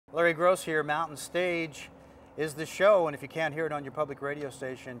Larry Groce here. Mountain Stage is the show, and if you can't hear it on your public radio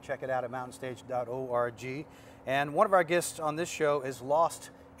station, check it out at mountainstage.org. And one of our guests on this show is Lost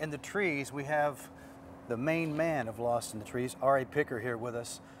in the Trees. We have the main man of Lost in the Trees, Ari Picker, here with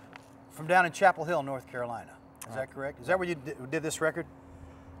us from down in Chapel Hill, North Carolina. Is that correct? Is that where you did this record?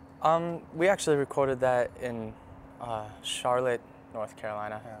 We actually recorded that in Charlotte, North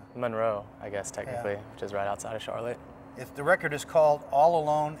Carolina. Yeah. Monroe, I guess, technically, Yeah. which is right outside of Charlotte. The record is called All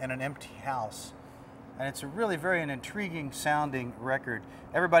Alone in an Empty House. And it's a really very intriguing sounding record.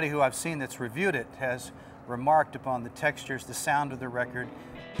 Everybody who I've seen that's reviewed it has remarked upon the textures, the sound of the record.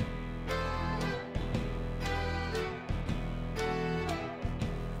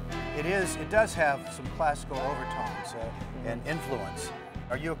 It does have some classical overtones and influence.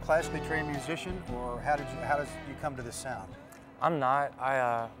 Are you a classically trained musician, or how does you come to this sound? I'm not.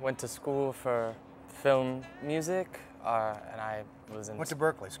 I went to school for film music, and I went to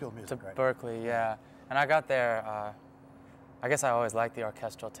Berkeley, School of Music, right? Berkeley, yeah. And I got there, I guess I always liked the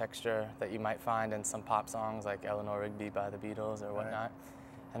orchestral texture that you might find in some pop songs like Eleanor Rigby by the Beatles or whatnot. Right.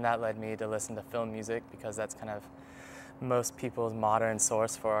 And that led me to listen to film music because that's kind of most people's modern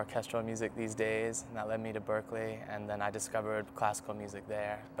source for orchestral music these days. And that led me to Berkeley, and then I discovered classical music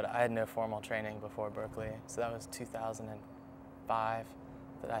there. But I had no formal training before Berkeley, so that was 2005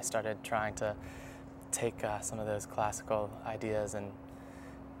 that I started trying to take some of those classical ideas and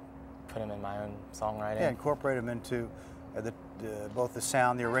put them in my own songwriting. Yeah, incorporate them into both the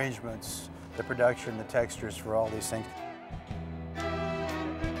sound, the arrangements, the production, the textures for all these things.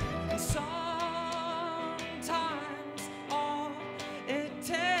 And sometimes all it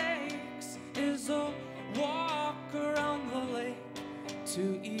takes is a walk around the lake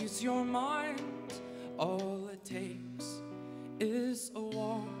to ease your mind. All it takes is a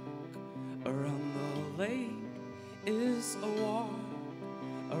walk around the lake, is a walk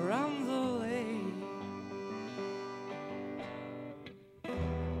around the lake.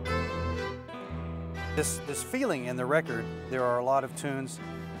 This feeling in the record, there are a lot of tunes,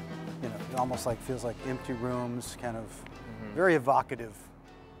 you know, almost like feels like empty rooms, kind of very evocative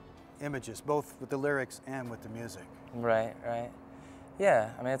images, both with the lyrics and with the music. Right, right.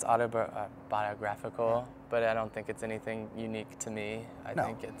 Yeah, I mean, it's autobiographical, but I don't think it's anything unique to me. I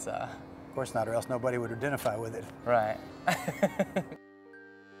think it's... Of course not, or else nobody would identify with it. Right.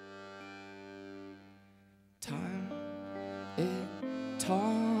 Time, it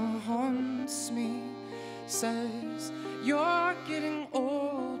taunts me, says you're getting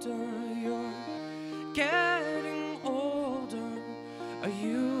older, you're getting older. Are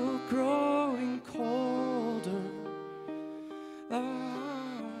you growing colder?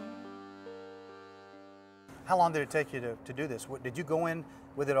 How long did it take you to do this? Did you go in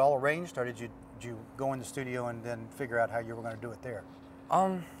with it all arranged, or did you go in the studio and then figure out how you were going to do it there?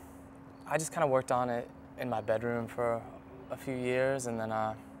 I just kind of worked on it in my bedroom for a few years, and then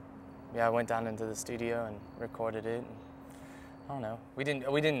yeah, I went down into the studio and recorded it. And, I don't know. We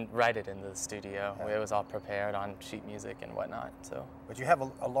didn't write it in the studio. Yeah. It was all prepared on sheet music and whatnot. So. But you have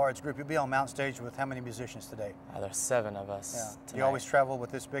a large group. You'll be on Mountain Stage with how many musicians today? There's 7 of us. Yeah. Tonight. You always travel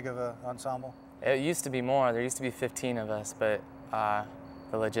with this big of an ensemble? It used to be more. There used to be 15 of us, but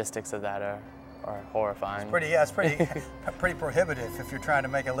the logistics of that are horrifying. It's pretty pretty prohibitive if you're trying to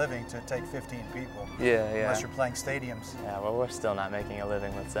make a living to take 15 people. Yeah. Unless you're playing stadiums. Yeah, well, we're still not making a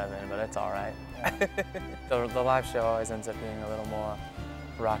living with 7, but it's all right. Yeah. The live show always ends up being a little more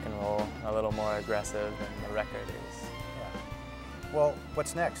rock and roll, a little more aggressive than the record is. Yeah. Well,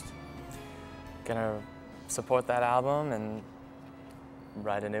 what's next? Gonna support that album and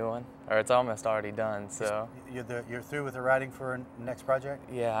write a new one, or it's almost already done. So you're through with the writing for a next project?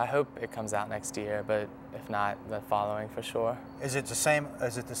 Yeah, I hope it comes out next year, but if not, the following for sure. Is it the same?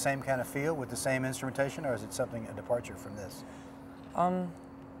 Is it the same kind of feel with the same instrumentation, or is it something a departure from this?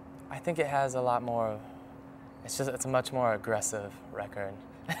 I think it has a lot more. It's a much more aggressive record.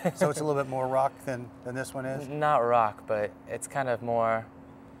 So it's a little bit more rock than this one is? Not rock, but it's kind of more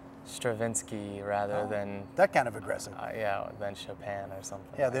Stravinsky rather than... That kind of aggressive. Yeah, than Chopin or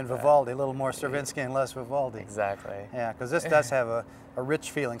something. Yeah, then Vivaldi, a little more Stravinsky and less Vivaldi. Exactly. Yeah, because this does have a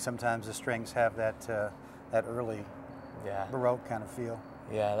rich feeling. Sometimes the strings have that early Baroque kind of feel.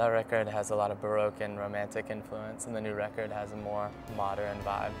 Yeah, that record has a lot of Baroque and Romantic influence, and the new record has a more modern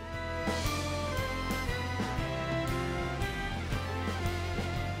vibe.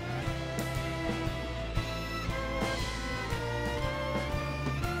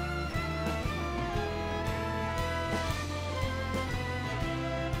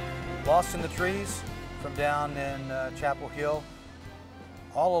 Lost in the Trees from down in Chapel Hill.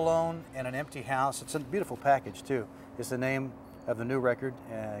 All Alone in an Empty House. It's a beautiful package too. Is the name of the new record.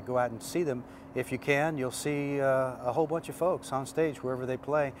 Go out and see them if you can. You'll see a whole bunch of folks on stage wherever they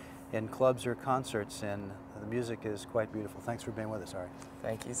play, in clubs or concerts, and the music is quite beautiful. Thanks for being with us, Ari.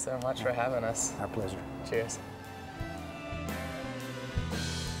 Thank you so much for having us. Our pleasure. Cheers.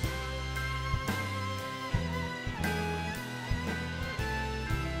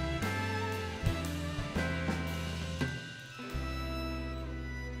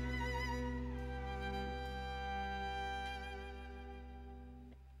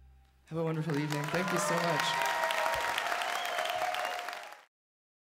 Have a wonderful evening. Thank you so much.